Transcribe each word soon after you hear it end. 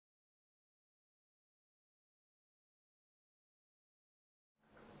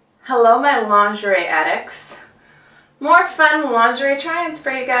Hello my lingerie addicts. More fun lingerie try-ins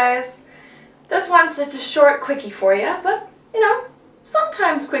for you guys. This one's just a short quickie for you, but you know,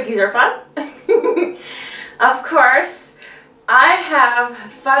 sometimes quickies are fun. Of course, I have a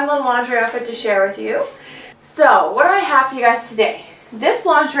fun little lingerie outfit to share with you. So, what do I have for you guys today? This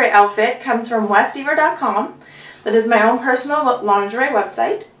lingerie outfit comes from westfever.com. That is my own personal lingerie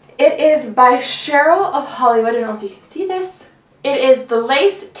website. It is by Cheryl of Hollywood. I don't know if you can see this. It is the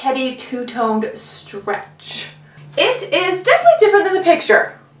lace teddy two-toned stretch. It is definitely different than the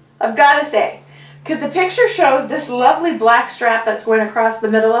picture, I've got to say, because the picture shows this lovely black strap that's going across the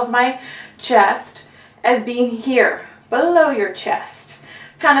middle of my chest as being here, below your chest,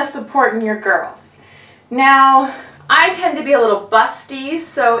 kind of supporting your girls. Now, I tend to be a little busty,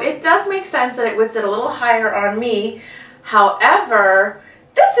 so it does make sense that it would sit a little higher on me. However,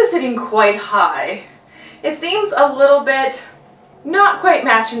 this is sitting quite high. It seems a little bit not quite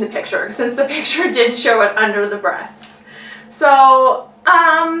matching the picture, since the picture did show it under the breasts. So,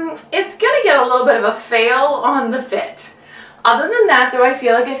 it's gonna get a little bit of a fail on the fit. Other than that, though, I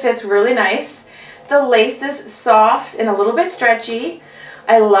feel like it fits really nice. The lace is soft and a little bit stretchy.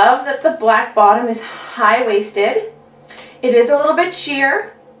 I love that the black bottom is high-waisted. It is a little bit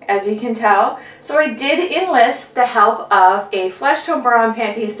sheer, as you can tell. So I did enlist the help of a flesh tone bra and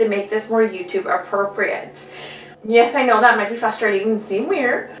panties to make this more YouTube appropriate. Yes, I know that might be frustrating and seem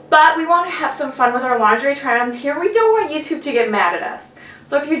weird, but we want to have some fun with our lingerie try-ons here. We don't want YouTube to get mad at us.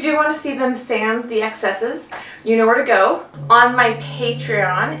 So if you do want to see them sans the excesses, you know where to go. On my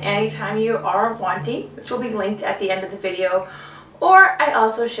Patreon, anytime you are wanting, which will be linked at the end of the video, or I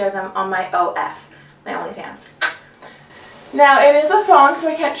also share them on my OF, my OnlyFans. Now it is a thong, so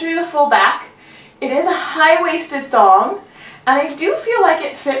I can't show you the full back. It is a high-waisted thong, and I do feel like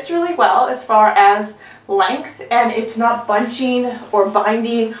it fits really well as far as length, and it's not bunching or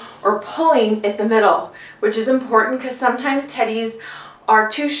binding or pulling at the middle, which is important because sometimes teddies are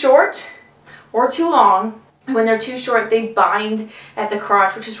too short or too long. And when they're too short, they bind at the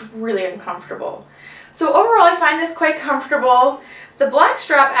crotch, which is really uncomfortable. So overall, I find this quite comfortable. The black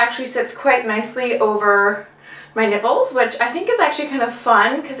strap actually sits quite nicely over my nipples, which I think is actually kind of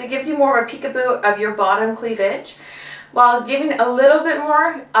fun because it gives you more of a peekaboo of your bottom cleavage, while giving a little bit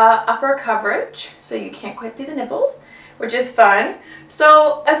more upper coverage, so you can't quite see the nipples, which is fun.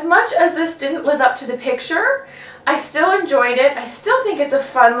 So as much as this didn't live up to the picture, I still enjoyed it. I still think it's a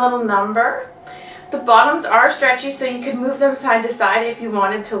fun little number. The bottoms are stretchy, so you could move them side to side if you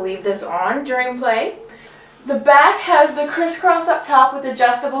wanted to leave this on during play. The back has the crisscross up top with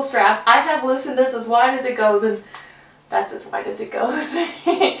adjustable straps. I have loosened this as wide as it goes, and that's as wide as it goes.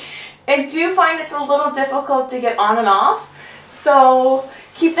 I do find it's a little difficult to get on and off, so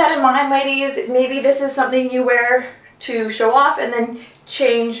keep that in mind, ladies. Maybe this is something you wear to show off and then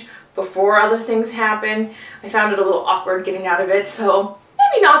change before other things happen. I found it a little awkward getting out of it, so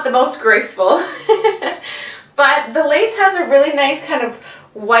maybe not the most graceful. But the lace has a really nice kind of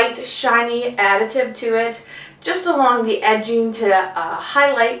white shiny additive to it, just along the edging to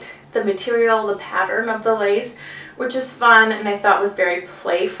highlight the material, the pattern of the lace, which is fun and I thought was very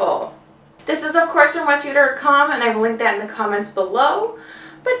playful. This is of course from westfever.com, and I will link that in the comments below.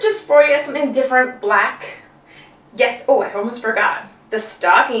 But just for you, something different, black. Yes, oh, I almost forgot. The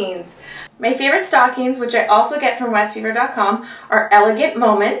stockings. My favorite stockings, which I also get from westfever.com, are Elegant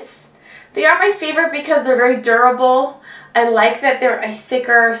Moments. They are my favorite because they're very durable. I like that they're a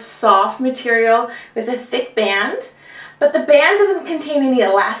thicker, soft material with a thick band. But the band doesn't contain any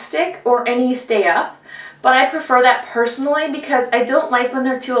elastic or any stay up. But I prefer that personally because I don't like when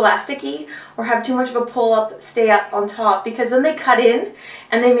they're too elasticy or have too much of a pull-up, stay-up on top, because then they cut in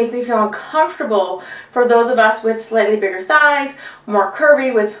and they make me feel uncomfortable for those of us with slightly bigger thighs, more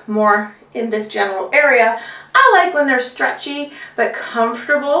curvy, with more in this general area. I like when they're stretchy but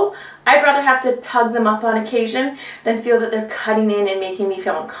comfortable. I'd rather have to tug them up on occasion than feel that they're cutting in and making me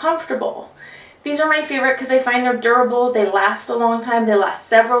feel uncomfortable. These are my favorite because I find they're durable, they last a long time, they last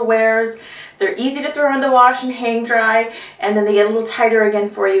several wears, they're easy to throw in the wash and hang dry, and then they get a little tighter again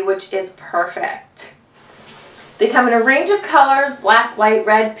for you, which is perfect. They come in a range of colors: black, white,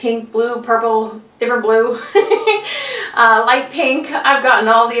 red, pink, blue, purple, different blue, light pink. I've gotten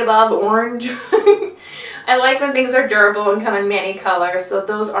all the above, orange. I like when things are durable and come in many colors, so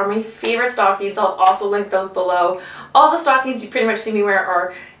those are my favorite stockings. I'll also link those below. All the stockings you pretty much see me wear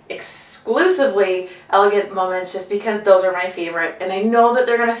are exclusively Elegant Moments, just because those are my favorite, and I know that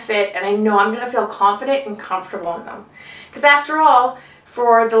they're going to fit, and I know I'm going to feel confident and comfortable in them. Because after all,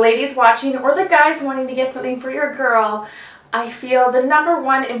 for the ladies watching or the guys wanting to get something for your girl, I feel the number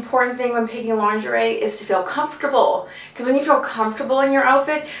one important thing when picking lingerie is to feel comfortable. Because when you feel comfortable in your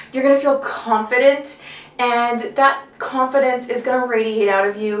outfit, you're going to feel confident, and that confidence is going to radiate out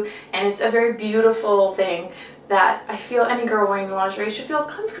of you, and it's a very beautiful thing that I feel any girl wearing lingerie should feel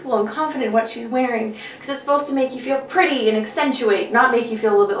comfortable and confident in what she's wearing, because it's supposed to make you feel pretty and accentuate, not make you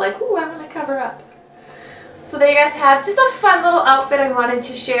feel a little bit like, ooh, I want to cover up. So there you guys have just a fun little outfit I wanted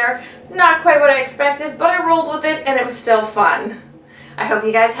to share. Not quite what I expected, but I rolled with it and it was still fun. I hope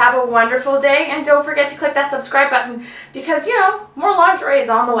you guys have a wonderful day, and don't forget to click that subscribe button because, you know, more lingerie is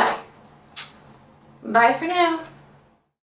on the way. Bye for now.